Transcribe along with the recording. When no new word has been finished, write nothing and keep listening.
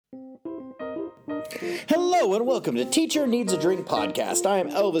Hello and welcome to Teacher Needs a Drink podcast. I am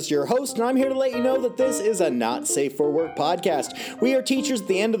Elvis, your host, and I'm here to let you know that this is a not safe for work podcast. We are teachers at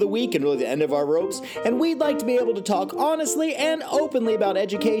the end of the week and really the end of our ropes, and we'd like to be able to talk honestly and openly about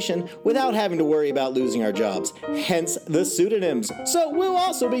education without having to worry about losing our jobs. Hence the pseudonyms. So we'll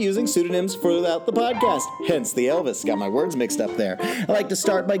also be using pseudonyms throughout the podcast. Hence the Elvis. Got my words mixed up there. I'd like to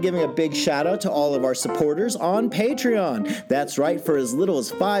start by giving a big shout out to all of our supporters on Patreon. That's right, for as little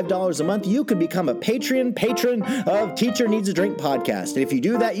as $5 a month, you can become a patron of Teacher Needs a Drink podcast. And if you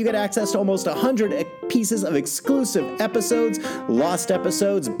do that, you get access to almost 100 pieces of exclusive episodes, lost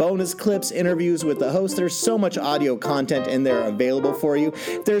episodes, bonus clips, interviews with the host. There's so much audio content in there available for you.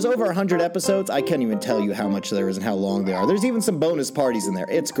 There's over 100 episodes. I can't even tell you how much there is and how long they are. There's even some bonus parties in there.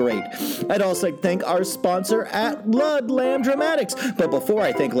 It's great. I'd also like to thank our sponsor at Ludlam Dramatics. But before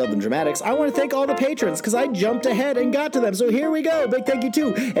I thank Ludlam Dramatics, I want to thank all the patrons because I jumped ahead and got to them. So here we go. Big thank you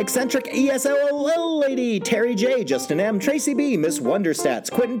to Eccentric ESLL Lady, Terry J, Justin M, Tracy B, Miss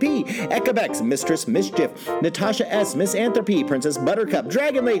Wonderstats, Quentin P, Ekabex, Mistress Mischief, Natasha S, Miss Anthropy, Princess Buttercup,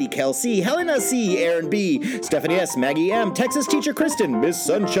 Dragon Lady, Kelsey, Helena C, Aaron B, Stephanie S, Maggie M, Texas Teacher Kristen, Miss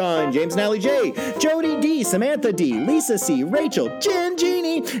Sunshine, James Nally J, Jody D, Samantha D, Lisa C, Rachel, Jen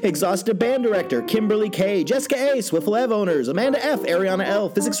Genie, Exhausted Band Director, Kimberly K, Jessica A, Swiffle Ev Owners, Amanda F, Ariana L,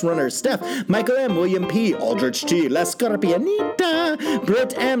 Physics Runner, Steph, Michael M, William P, Aldrich T, La Scorpianita,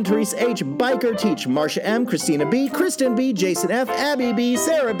 Britt M, Therese H, Biker Teach, Marsha M, Christina B, Kristen B, Jason F, Abby B,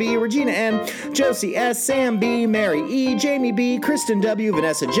 Sarah B, Regina N, Josie S, Sam B, Mary E, Jamie B, Kristen W,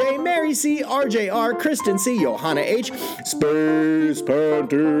 Vanessa J, Mary C, RJ R, Kristen C, Johanna H, Space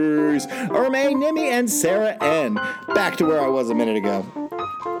Panthers, Erme, Nimi, and Sarah N. Back to where I was a minute ago.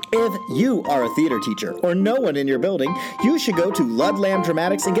 If you are a theater teacher or no one in your building, you should go to Ludlam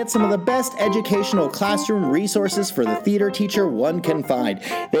Dramatics and get some of the best educational classroom resources for the theater teacher one can find.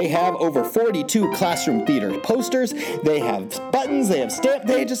 They have over 42 classroom theater posters, they have buttons, they have stamp,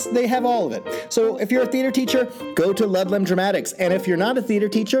 they have all of it. So if you're a theater teacher, go to Ludlam Dramatics. And if you're not a theater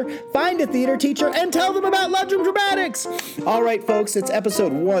teacher, find a theater teacher and tell them about Ludlam Dramatics. All right, folks, it's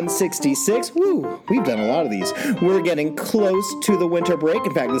episode 166. Woo, we've done a lot of these. We're getting close to the winter break.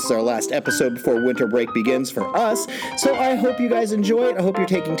 In fact, this is our last episode before winter break begins for us. So I hope you guys enjoy it. I hope you're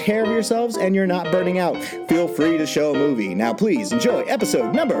taking care of yourselves and you're not burning out. Feel free to show a movie. Now please enjoy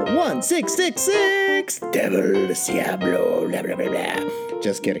episode number 1666. Devil Diablo. Blah, blah, blah, blah.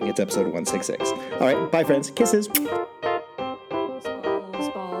 Just kidding. It's episode 166. All right. Bye, friends. Kisses. Balls,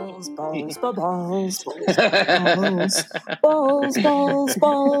 balls, balls.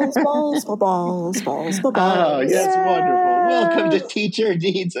 Oh, yes, wonderful. Welcome to Teacher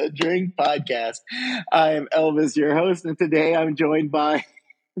Needs a Drink podcast. I am Elvis, your host, and today I'm joined by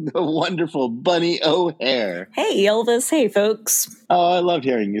the wonderful Bunny O'Hare. Hey, Elvis. Hey, folks. Oh, I loved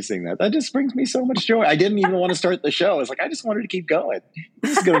hearing you sing that. That just brings me so much joy. I didn't even want to start the show. I was like, I just wanted to keep going.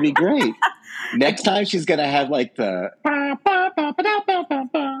 This is going to be great. Next time she's going to have like the...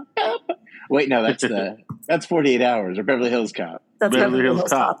 Wait, no, that's 48 Hours or Beverly Hills Cop. That's Beverly Hills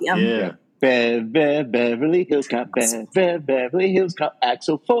Cop. Yeah. Beverly Hills Cop, Beverly Hills Cop,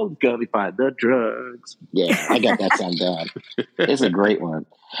 Axel Foley's gonna find the drugs. Yeah, I got that song down. It's a great one.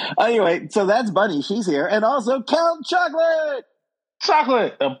 Anyway, so that's Bunny. She's here. And also Count Chocolate.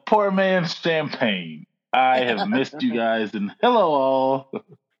 Chocolate, a poor man's champagne. I have missed you guys, and hello all.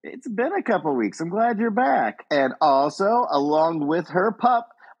 It's been a couple weeks. I'm glad you're back. And also, along with her pup,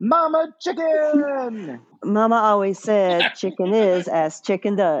 Mama Chicken. Mama always said chicken is as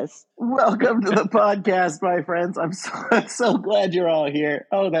chicken does. Welcome to the podcast, my friends. I'm so glad you're all here.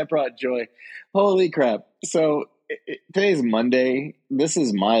 Oh, that brought joy. Holy crap. So today's Monday. This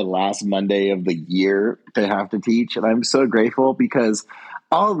is my last Monday of the year to have to teach. And I'm so grateful because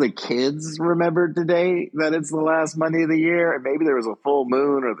all the kids remembered today that it's the last Monday of the year. And maybe there was a full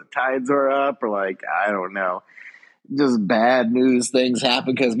moon or the tides are up or like, I don't know. Just bad news things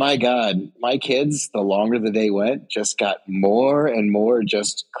happen because, my God, my kids, the longer the day went, just got more and more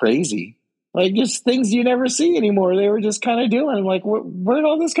just crazy. Like, just things you never see anymore. They were just kind of doing. I'm like, where'd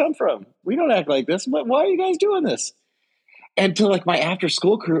all this come from? We don't act like this. But why are you guys doing this? And to, like, my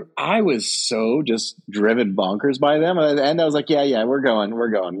after-school crew, I was so just driven bonkers by them. And I was like, yeah, we're going.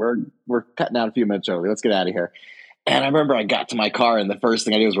 We're cutting out a few minutes early. Let's get out of here. And I remember I got to my car, and the first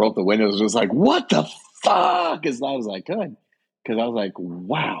thing I did was roll up the windows. It was like, what the fuck? Because I was like, good. Because I was like,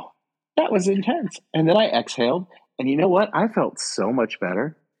 wow, that was intense. And then I exhaled. And you know what? I felt so much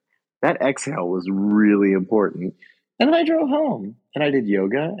better. That exhale was really important. And then I drove home and I did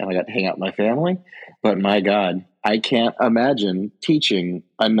yoga and I got to hang out with my family. But my God, I can't imagine teaching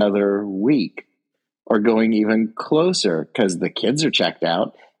another week. or going even closer because the kids are checked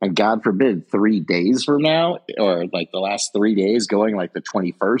out. And God forbid, 3 days from now, or like the last 3 days, going like the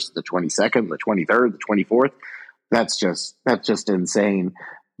 21st, the 22nd, the 23rd, the 24th. That's just insane.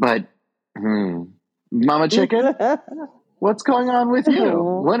 But Mama Chicken, what's going on with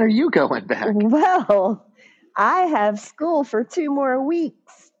you? When are you going back? Well, I have school for 2 more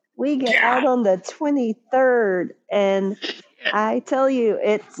weeks. We get out on the 23rd, and I tell you,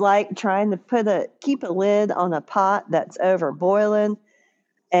 it's like trying to keep a lid on a pot that's over boiling,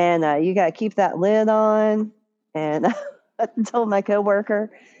 and you got to keep that lid on. And I told my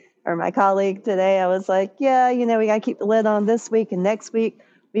coworker or my colleague today, I was like, yeah, we got to keep the lid on this week, and next week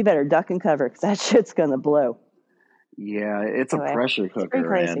we better duck and cover because that shit's going to blow. Yeah, it's Anyway, a pressure cooker. It's pretty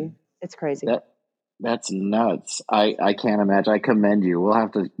crazy. And it's crazy. That's nuts. I can't imagine. I commend you. We'll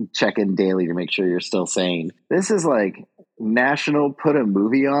have to check in daily to make sure you're still sane. This is like National Put a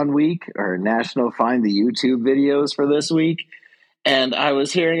Movie On Week or National Find the YouTube videos for this week. And I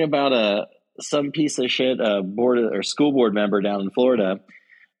was hearing about some piece of shit board or school board member down in Florida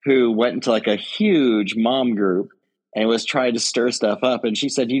who went into like a huge mom group and was trying to stir stuff up. And she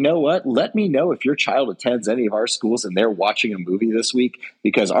said, you know what? Let me know if your child attends any of our schools and they're watching a movie this week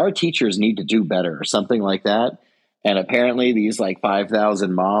because our teachers need to do better or something like that. And apparently these like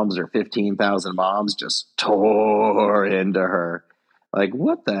 5,000 moms or 15,000 moms just tore into her. Like,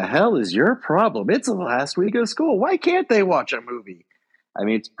 what the hell is your problem? It's the last week of school. Why can't they watch a movie? I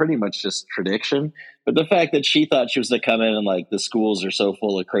mean, it's pretty much just tradition. But the fact that she thought she was to come in and like the schools are so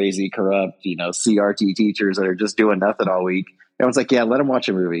full of crazy, corrupt, CRT teachers that are just doing nothing all week. Everyone's like, yeah, let them watch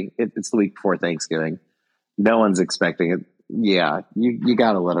a movie. It's the week before Thanksgiving. No one's expecting it. Yeah, you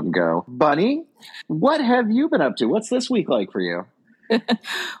got to let them go. Bunny, what have you been up to? What's this week like for you?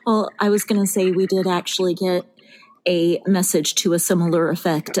 Well, I was going to say we did actually get a message to a similar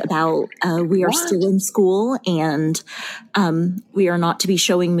effect about we are still in school and we are not to be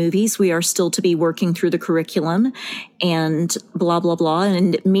showing movies. We are still to be working through the curriculum and blah, blah, blah.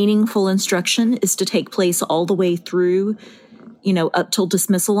 And meaningful instruction is to take place all the way through, up till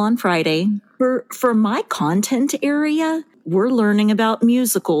dismissal on Friday. For my content area, we're learning about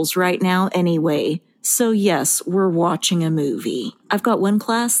musicals right now anyway. So yes, we're watching a movie. I've got one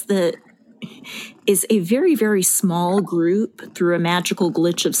class that is a very, very small group through a magical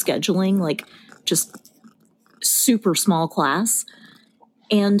glitch of scheduling, like just super small class.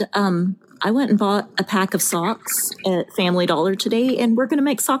 And I went and bought a pack of socks at Family Dollar today, and we're going to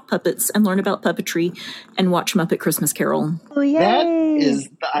make sock puppets and learn about puppetry and watch Muppet Christmas Carol. Oh, yay. That is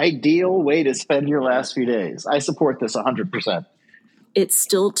the ideal way to spend your last few days. I support this 100%. It's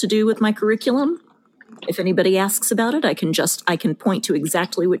still to do with my curriculum. If anybody asks about it, I can point to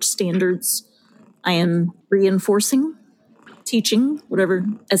exactly which standards I am reinforcing, teaching, whatever.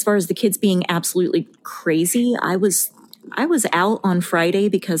 As far as the kids being absolutely crazy, I was out on Friday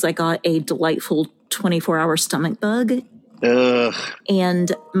because I got a delightful 24-hour stomach bug. Ugh.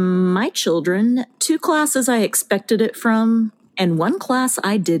 And my children, 2 classes I expected it from, and 1 class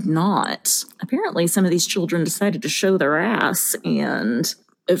I did not. Apparently, some of these children decided to show their ass, and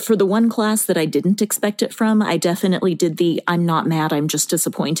for the 1 class that I didn't expect it from, I definitely did the I'm not mad, I'm just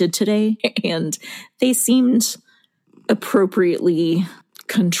disappointed today. And they seemed appropriately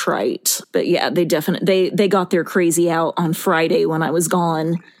contrite. But yeah, they got their crazy out on Friday when I was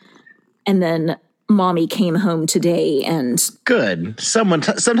gone. And then mommy came home today and... Good. Sometimes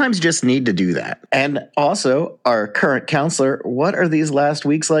you just need to do that. And also, our current counselor, what are these last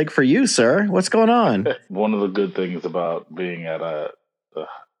weeks like for you, sir? What's going on? One of the good things about being at a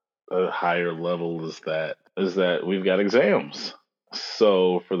higher level is that we've got exams.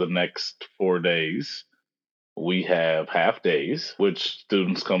 So for the next 4 days, we have half days, which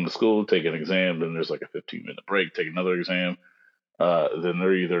students come to school, take an exam, then there's like a 15-minute break, take another exam. Then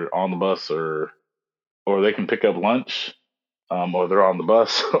they're either on the bus or they can pick up lunch, or they're on the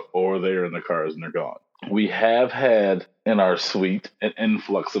bus, or they're in their cars and they're gone. We have had in our suite an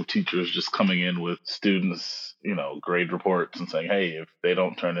influx of teachers just coming in with students, grade reports and saying, hey, if they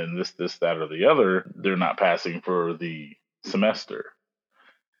don't turn in this, that, or the other, they're not passing for the semester.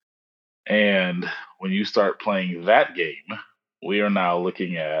 And when you start playing that game, we are now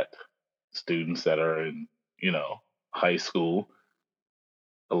looking at students that are in, high school,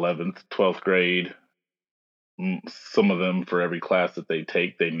 11th, 12th grade. Some of them, for every class that they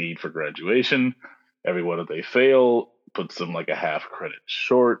take, they need for graduation. Every one that they fail puts them like a half credit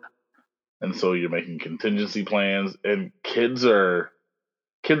short. And so you're making contingency plans, and kids are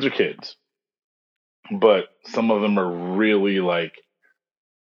kids. But some of them are really like,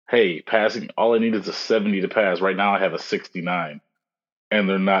 hey, passing, all I need is a 70 to pass. Right now I have a 69, and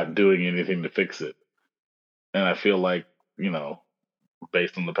they're not doing anything to fix it. And I feel like,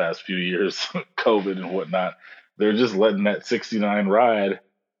 based on the past few years, COVID and whatnot, they're just letting that 69 ride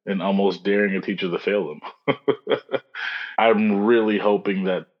and almost daring a teacher to fail them. I'm really hoping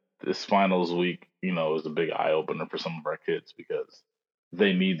that this finals week, is a big eye opener for some of our kids because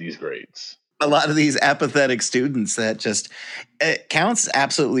they need these grades. A lot of these apathetic students that just, it counts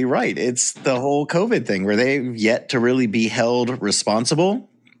absolutely right. It's the whole COVID thing where they've yet to really be held responsible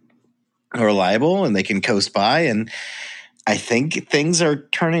or liable, and they can coast by. And I think things are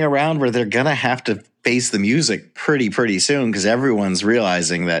turning around where they're going to have to face the music pretty soon because everyone's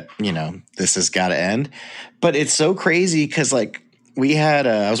realizing that, this has got to end. But it's so crazy because, like, we had,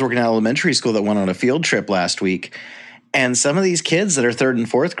 I was working at elementary school that went on a field trip last week. And some of these kids that are 3rd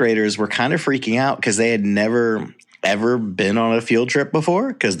and 4th graders were kind of freaking out because they had never, ever been on a field trip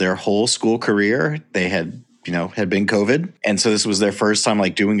before because their whole school career, they had been COVID. And so this was their first time,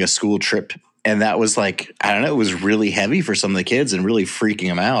 like, doing a school trip. And that was like, I don't know, it was really heavy for some of the kids and really freaking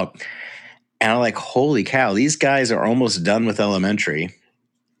them out. And I'm like, holy cow, these guys are almost done with elementary.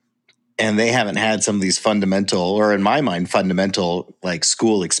 And they haven't had some of these fundamental, or in my mind, fundamental, like,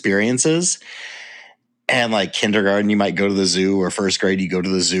 school experiences. And like kindergarten, you might go to the zoo, or 1st grade, you go to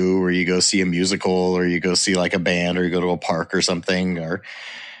the zoo, or you go see a musical, or you go see like a band, or you go to a park or something. Or,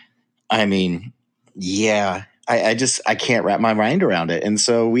 I mean, yeah, I can't wrap my mind around it. And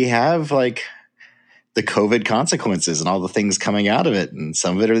so we have like the COVID consequences and all the things coming out of it. And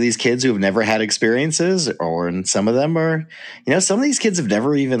some of it are these kids who have never had experiences, and some of them are, some of these kids have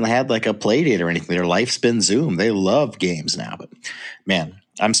never even had like a play date or anything. Their life's been Zoom. They love games now, but man,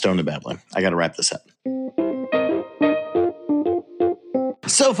 I'm stoned and babbling. I got to wrap this up.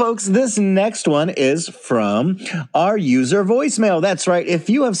 So, folks, this next one is from our user voicemail. That's right. If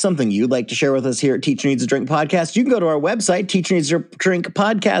you have something you'd like to share with us here at Teacher Needs a Drink Podcast, you can go to our website,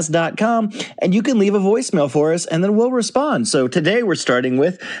 teacherneedsadrinkpodcast.com, and you can leave a voicemail for us, and then we'll respond. So today we're starting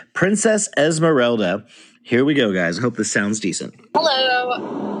with Princess Esmeralda. Here we go, guys. I hope this sounds decent.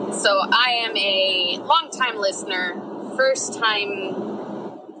 Hello. So I am a longtime listener, first-time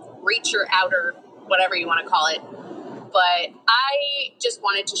reacher, outer, whatever you want to call it. But I just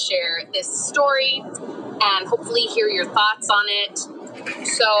wanted to share this story and hopefully hear your thoughts on it.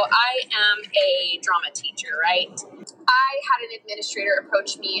 So I am a drama teacher, right? I had an administrator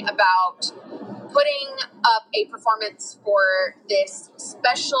approach me about putting up a performance for this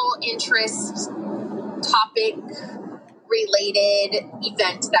special interest topic related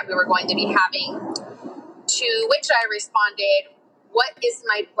event that we were going to be having, to which I responded, "What is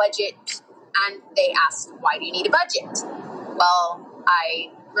my budget?" And they asked, "Why do you need a budget?" Well,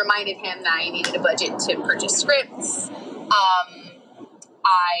 I reminded him that I needed a budget to purchase scripts.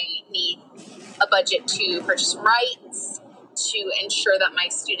 I need a budget to purchase rights, to ensure that my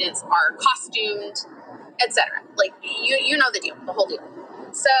students are costumed, etc. Like, you know the deal, the whole deal.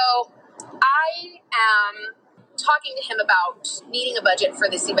 So I am talking to him about needing a budget for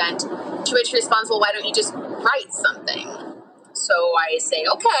this event, to which he responds, "Well, why don't you just write something?" So I say,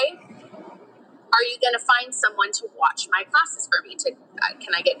 "Okay. Are you going to find someone to watch my classes for me? Can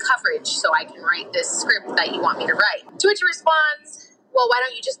I get coverage so I can write this script that you want me to write?" To which he responds, "Well, why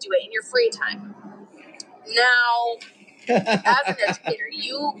don't you just do it in your free time?" Now, as an educator,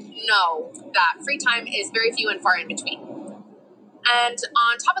 you know that free time is very few and far in between. And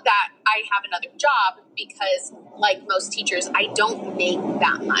on top of that, I have another job because, like most teachers, I don't make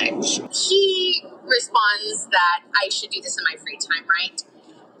that much. He responds that I should do this in my free time, right?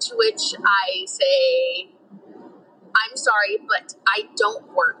 To which I say, "I'm sorry, but I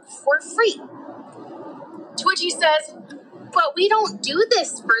don't work for free." To which he says, "But we don't do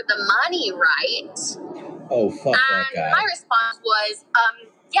this for the money, right?" Oh, fuck that guy. And my response was,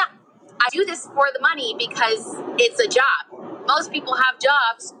 yeah, I do this for the money because it's a job. Most people have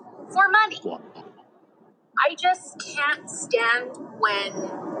jobs for money. I just can't stand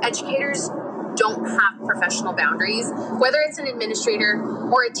when educators don't have professional boundaries, whether it's an administrator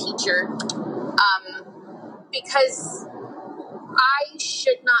or a teacher, because I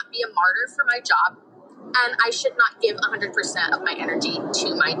should not be a martyr for my job, and I should not give 100% of my energy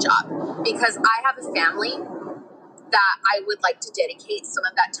to my job, because I have a family that I would like to dedicate some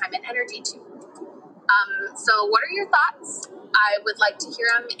of that time and energy to. So what are your thoughts? I would like to hear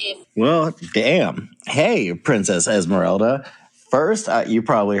them. Well, damn. Hey, Princess Esmeralda. First, you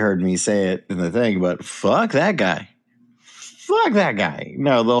probably heard me say it in the thing, but fuck that guy. Fuck that guy.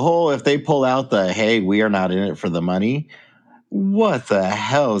 No, the whole, if they pull out the, "Hey, we are not in it for the money," what the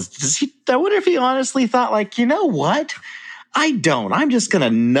hell? I wonder if he honestly thought, like, you know what? I don't. I'm just going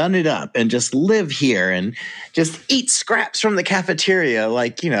to nun it up and just live here and just eat scraps from the cafeteria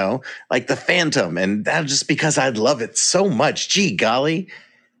like, like the Phantom. And that's just because I love it so much. Gee, golly.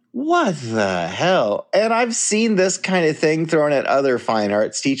 What the hell? And I've seen this kind of thing thrown at other fine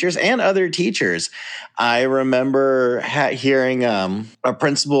arts teachers and other teachers. I remember hearing a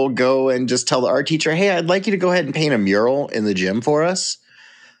principal go and just tell the art teacher, hey, I'd like you to go ahead and paint a mural in the gym for us.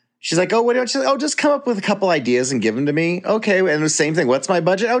 She's like, oh, what don't you? Oh, just come up with a couple ideas and give them to me. Okay, and the same thing. What's my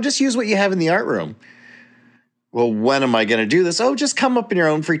budget? Oh, just use what you have in the art room. Well, when am I going to do this? Oh, just come up in your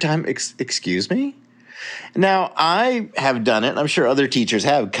own free time. Excuse me? Now, I have done it, and I'm sure other teachers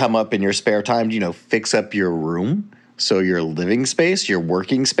have come up in your spare time to, fix up your room. So your living space, your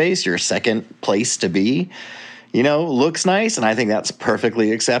working space, your second place to be, looks nice. And I think that's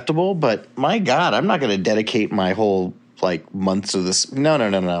perfectly acceptable. But my God, I'm not going to dedicate my whole months of this.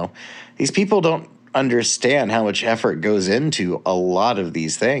 No. These people don't understand how much effort goes into a lot of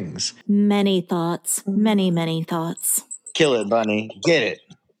these things. Many thoughts. Many thoughts. Kill it, Bunny. Get it.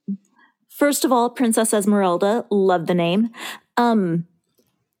 First of all, Princess Esmeralda, love the name.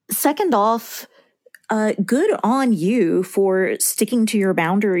 Second off, good on you for sticking to your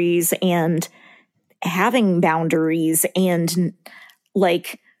boundaries and having boundaries and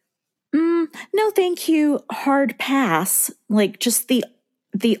no thank you, hard pass. Just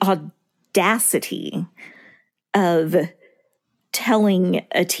the audacity of telling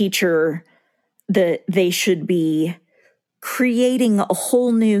a teacher that they should be creating a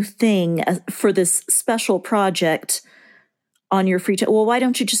whole new thing for this special project on your free time. Well, why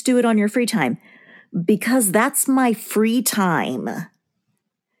don't you just do it on your free time? Because that's my free time.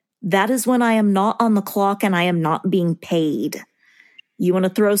 That is when I am not on the clock and I am not being paid. You want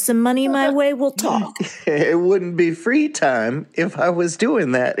to throw some money my way? We'll talk. It wouldn't be free time if I was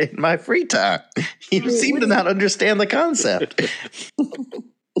doing that in my free time. You seem to not understand the concept.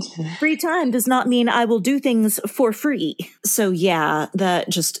 Free time does not mean I will do things for free. So yeah, that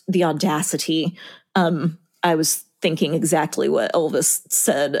just the audacity. I was thinking exactly what Elvis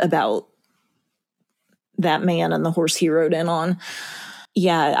said about that man and the horse he rode in on.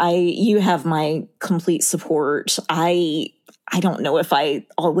 Yeah, you have my complete support. I don't know if I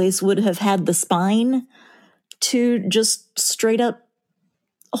always would have had the spine to just straight up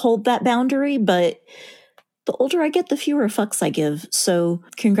hold that boundary, but the older I get, the fewer fucks I give. So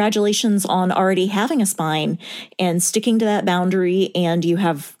congratulations on already having a spine and sticking to that boundary, and you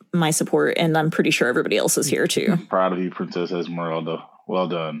have my support, and I'm pretty sure everybody else is here too. Proud of you, Princess Esmeralda. Well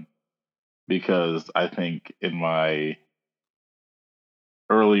done. Because I think in my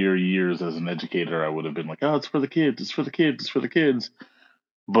earlier years as an educator, I would have been like, oh, it's for the kids, it's for the kids, it's for the kids.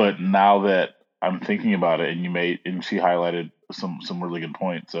 But now that I'm thinking about it, and she highlighted some really good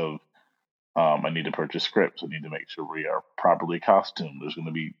points of, I need to purchase scripts. I need to make sure we are properly costumed. There's going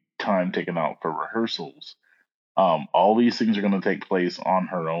to be time taken out for rehearsals. All these things are going to take place on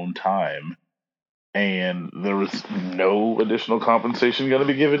her own time, and there was no additional compensation going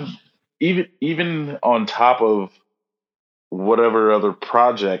to be given, even on top of whatever other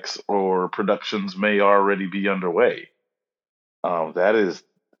projects or productions may already be underway. That is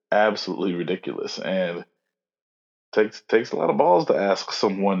absolutely ridiculous, and takes a lot of balls to ask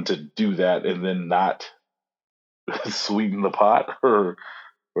someone to do that and then not sweeten the pot or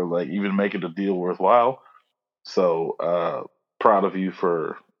even make it a deal worthwhile. So proud of you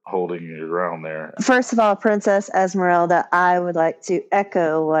for holding your ground there. First of all, Princess Esmeralda, I would like to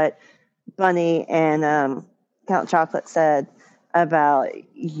echo what Bunny and Count Chocolate said about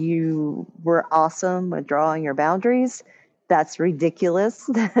you were awesome with drawing your boundaries. That's ridiculous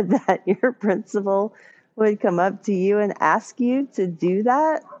that your principal would come up to you and ask you to do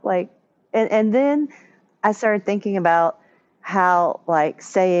that. And then I started thinking about how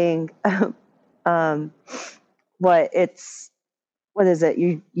saying what is it?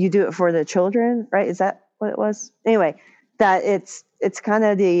 You do it for the children, right? Is that what it was? Anyway, that it's kind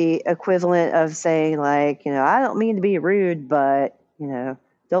of the equivalent of saying I don't mean to be rude, but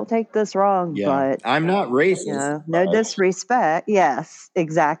don't take this wrong. Yeah, but I'm not racist. No disrespect. Yes,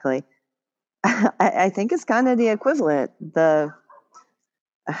 exactly. I think it's kind of the equivalent. I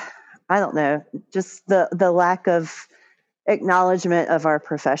don't know, just the lack of acknowledgement of our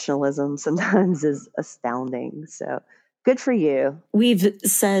professionalism sometimes is astounding. So good for you. We've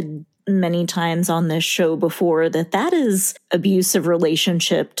said many times on this show before that is abusive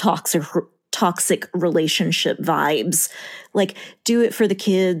relationship, toxic relationship vibes. Do it for the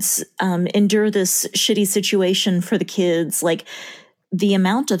kids, endure this shitty situation for the kids. The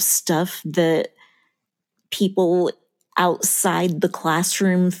amount of stuff that people outside the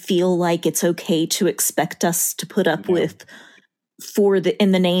classroom feel like it's okay to expect us to put up with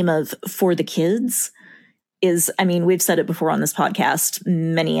in the name of for the kids is, I mean, we've said it before on this podcast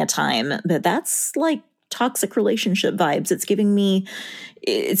many a time, but that's like toxic relationship vibes. It's giving me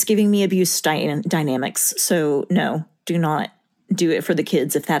abuse dynamics. So no, do not do it for the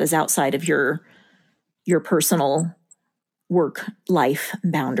kids if that is outside of your personal work life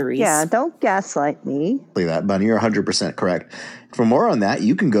boundaries. Yeah, don't gaslight me. That, Bunny, you're 100% correct. For more on that,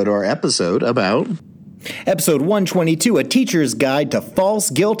 you can go to our episode about episode 122, A Teacher's Guide to False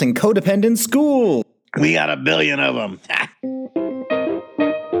Guilt and Codependent School. We got 1 billion of them.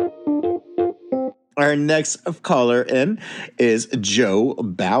 Our next caller in is Joe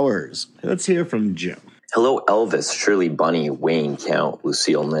Bowers. Let's hear from Joe. Hello, Elvis, Shirley, Bunny, Wayne, Count,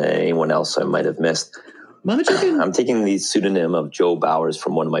 Lucille, and anyone else I might have missed. I'm taking the pseudonym of Joe Bowers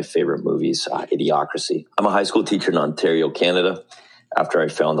from one of my favorite movies, Idiocracy. I'm a high school teacher in Ontario, Canada. After I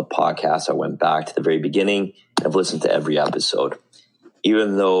found the podcast, I went back to the very beginning and I've listened to every episode.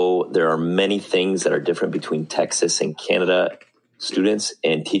 Even though there are many things that are different between Texas and Canada, students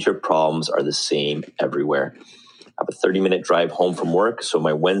and teacher problems are the same everywhere. I have a 30-minute drive home from work, so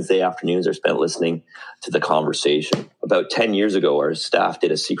my Wednesday afternoons are spent listening to the conversation. About 10 years ago, our staff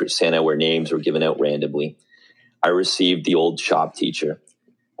did a Secret Santa where names were given out randomly. I received the old shop teacher,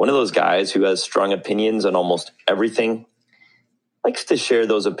 one of those guys who has strong opinions on almost everything, likes to share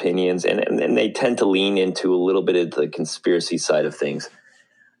those opinions, and they tend to lean into a little bit of the conspiracy side of things.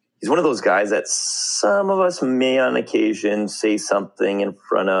 He's one of those guys that some of us may on occasion say something in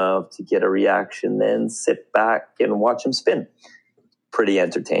front of to get a reaction, then sit back and watch him spin. Pretty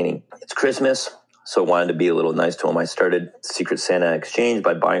entertaining. It's Christmas, so I wanted to be a little nice to him. I started Secret Santa Exchange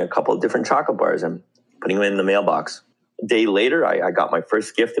by buying a couple of different chocolate bars and putting them in the mailbox. A day later, I got my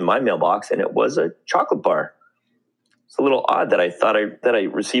first gift in my mailbox, and it was a chocolate bar. It's a little odd that I thought that I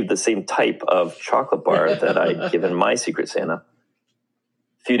received the same type of chocolate bar that I'd given my Secret Santa.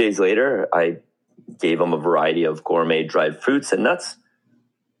 A few days later, I gave him a variety of gourmet dried fruits and nuts.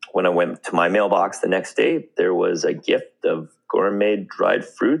 When I went to my mailbox the next day, there was a gift of gourmet dried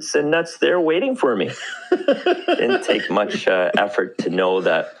fruits and nuts there waiting for me. Didn't take much effort to know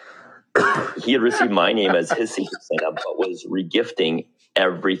that he had received my name as his Secret Santa, but was regifting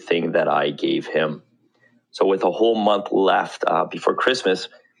everything that I gave him. So with a whole month left before Christmas,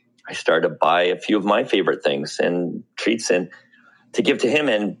 I started to buy a few of my favorite things and treats and to give to him.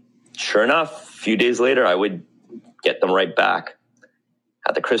 And sure enough, a few days later, I would get them right back.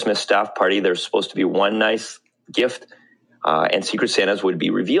 At the Christmas staff party, there's supposed to be one nice gift and Secret Santas would be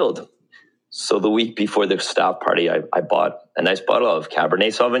revealed. So the week before the staff party, I bought a nice bottle of Cabernet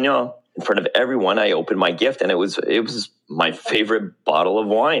Sauvignon. In front of everyone, I opened my gift, and it was my favorite bottle of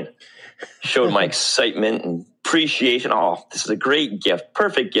wine. Showed my excitement and appreciation. Oh, this is a great gift,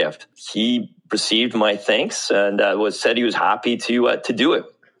 perfect gift. He received my thanks and said he was happy to do it.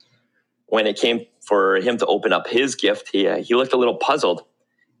 When it came for him to open up his gift, he looked a little puzzled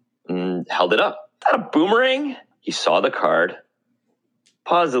and held it up. Is that a boomerang? He saw the card,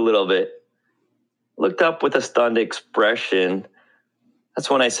 paused a little bit, looked up with a stunned expression. That's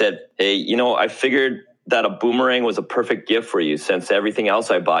when I said, hey, I figured that a boomerang was a perfect gift for you since everything else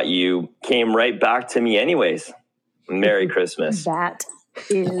I bought you came right back to me anyways. Merry Christmas. That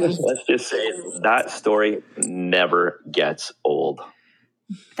is... Let's just say that story never gets old.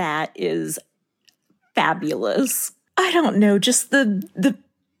 That is fabulous. I don't know, just the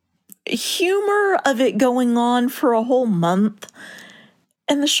humor of it going on for a whole month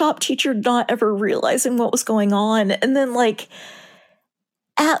and the shop teacher not ever realizing what was going on. And then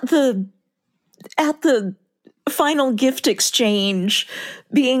at the final gift exchange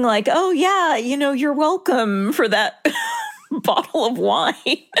being like, oh yeah, you're welcome for that bottle of wine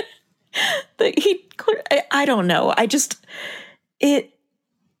that I don't know.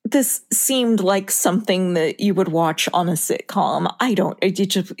 This seemed like something that you would watch on a sitcom.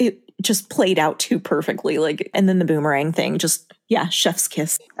 It just played out too perfectly. And then the boomerang thing, chef's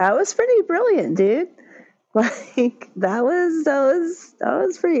kiss. That was pretty brilliant, dude. That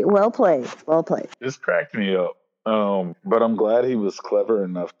was pretty well played. Well played. This cracked me up. But I'm glad he was clever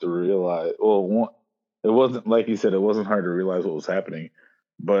enough to realize. Well, it wasn't like he said. It wasn't hard to realize what was happening.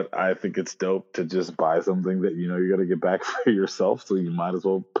 But I think it's dope to just buy something that you're gonna get back for yourself. So you might as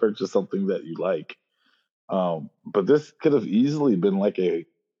well purchase something that you like. But this could have easily been like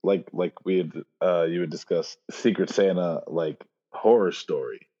we had you had discussed Secret Santa horror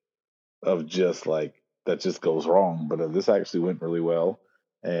story of just that just goes wrong. But this actually went really well,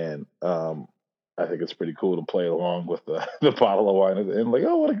 and I think it's pretty cool to play along with the bottle of wine and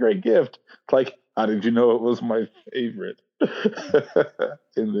oh, what a great gift! How did you know it was my favorite?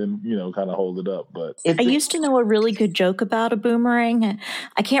 And then, kind of hold it up. But I used to know a really good joke about a boomerang.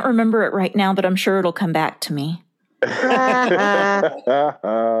 I can't remember it right now, but I'm sure it'll come back to me. Hey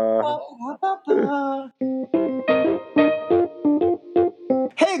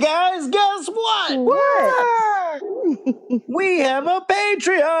guys, guess what? What? We have a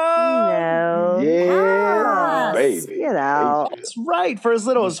Patreon! No. Yeah, Yes. baby. Get out. That's right. For as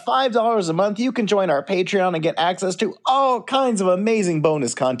little as $5 a month, you can join our Patreon and get access to all kinds of amazing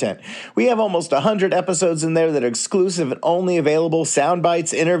bonus content. We have almost 100 episodes in there that are exclusive and only available. Sound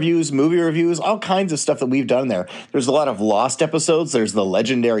bites, interviews, movie reviews, all kinds of stuff that we've done there. There's a lot of lost episodes. There's the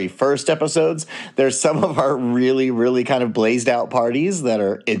legendary first episodes. There's some of our really, really kind of blazed out parties that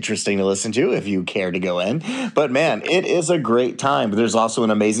are interesting to listen to if you care to go in. But man, it is a great time. There's also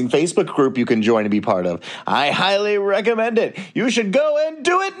an amazing Facebook group you can join and be part of. I highly recommend it. You should go and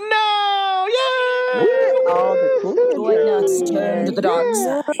do it now. Yay! All the cool kids Join are us, in turn there. to the dark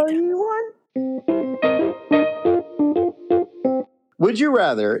Yeah. side. Oh, you want? Would you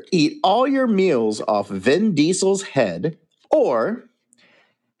rather eat all your meals off Vin Diesel's head or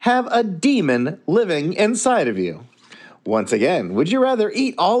have a demon living inside of you? Once again, would you rather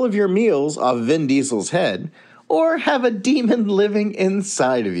eat all of your meals off Vin Diesel's head or have a demon living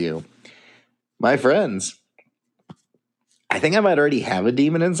inside of you? My friends, I think I might already have a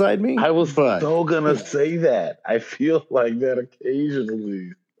demon inside me. I was but so gonna say that. I feel like that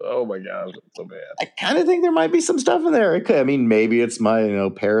occasionally. Oh my gosh, it's so bad. I kind of think there might be some stuff in there. It could, I mean, maybe it's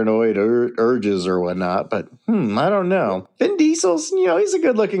my paranoid urges or whatnot, but I don't know. Vin Diesel's, he's a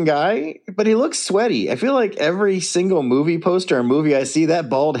good-looking guy, but he looks sweaty. I feel like every single movie poster or movie I see, that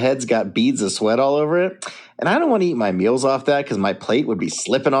bald head's got beads of sweat all over it. And I don't want to eat my meals off that because my plate would be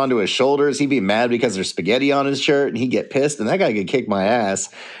slipping onto his shoulders. He'd be mad because there's spaghetti on his shirt, and he'd get pissed, and that guy could kick my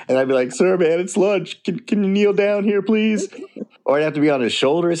ass. And I'd be like, "Sir, man, it's lunch. Can you kneel down here, please?" Or I'd have to be on his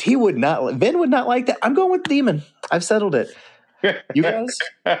shoulders. Vin would not like that. I'm going with demon. I've settled it. You guys?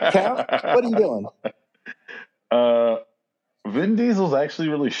 Cal, what are you doing? Vin Diesel's actually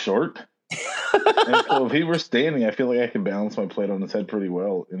really short. And so if he were standing, I feel like I could balance my plate on his head pretty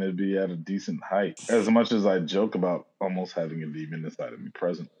well, and it'd be at a decent height. As much as I joke about almost having a demon inside of me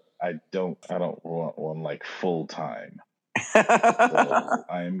present, I don't want one like full time. So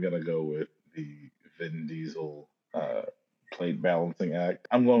I am gonna go with the Vin Diesel plate balancing act.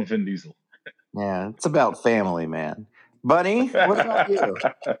 I'm going Vin Diesel. Yeah, it's about family, man. Bunny, what about you?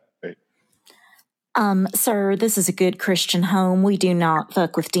 Sir, this is a good Christian home. We do not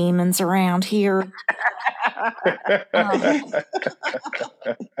fuck with demons around here.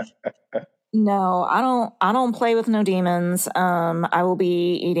 No, I don't play with no demons. I will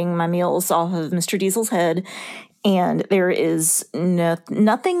be eating my meals off of Mr. Diesel's head, and there is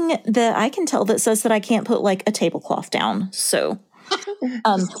nothing that I can tell that says that I can't put like a tablecloth down. So,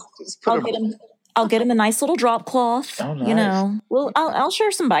 I'll get him a nice little drop cloth. Oh, nice. Well, I'll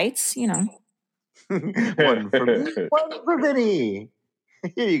share some bites. One for me, one for Vinny.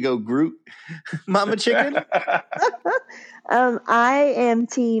 Here you go, Groot. Mama Chicken. I am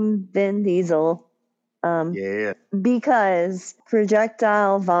Team Vin Diesel. Yeah. Because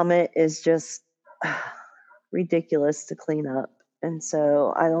projectile vomit is just ridiculous to clean up. And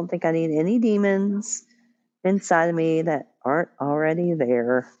so I don't think I need any demons inside of me that aren't already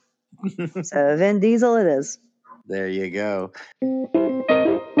there. So Vin Diesel it is. There you go.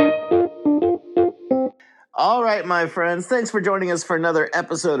 All right, my friends, thanks for joining us for another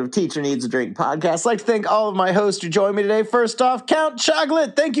episode of Teacher Needs a Drink podcast. I'd like to thank all of my hosts who joined me today. First off, Count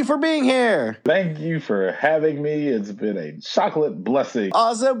Chocolate, thank you for being here. Thank you for having me. It's been a chocolate blessing.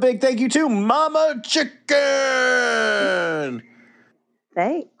 Also, big thank you to Mama Chicken.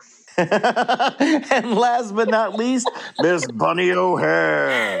 Thanks. And last but not least, Miss Bunny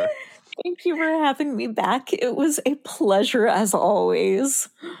O'Hare. Thank you for having me back. It was a pleasure as always.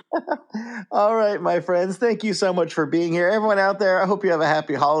 All right, my friends. Thank you so much for being here. Everyone out there, I hope you have a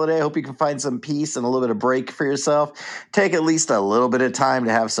happy holiday. I hope you can find some peace and a little bit of break for yourself. Take at least a little bit of time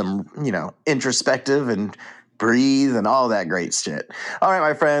to have some, introspective and breathe and all that great shit. All right,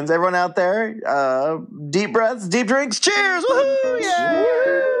 my friends. Everyone out there, deep breaths, deep drinks. Cheers. Woohoo! Yeah!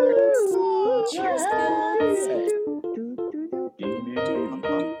 Cheers, kids.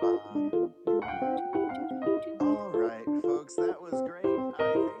 All right, folks, that was great.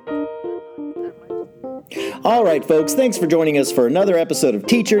 All right, folks, thanks for joining us for another episode of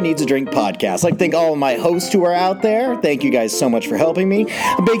Teacher Needs a Drink podcast. I'd like to thank all of my hosts who are out there. Thank you guys so much for helping me.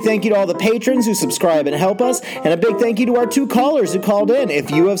 A big thank you to all the patrons who subscribe and help us, and a big thank you to our 2 callers who called in. If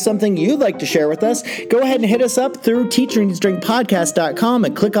you have something you'd like to share with us, go ahead and hit us up through teacherneedsdrinkpodcast.com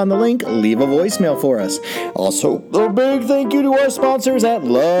and click on the link, leave a voicemail for us. Also, a big thank you to our sponsors at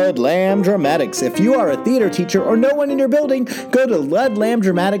Ludlam Dramatics. If you are a theater teacher or no one in your building, go to Ludlam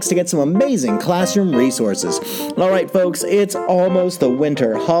Dramatics to get some amazing classroom resources. All right, folks, it's almost the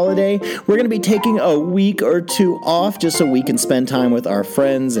winter holiday. We're going to be taking a week or 2 off just so we can spend time with our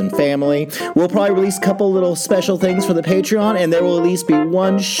friends and family. We'll probably release a couple little special things for the Patreon, and there will at least be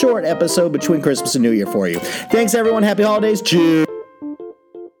one short episode between Christmas and New Year for you. Thanks, everyone. Happy holidays. Cheers.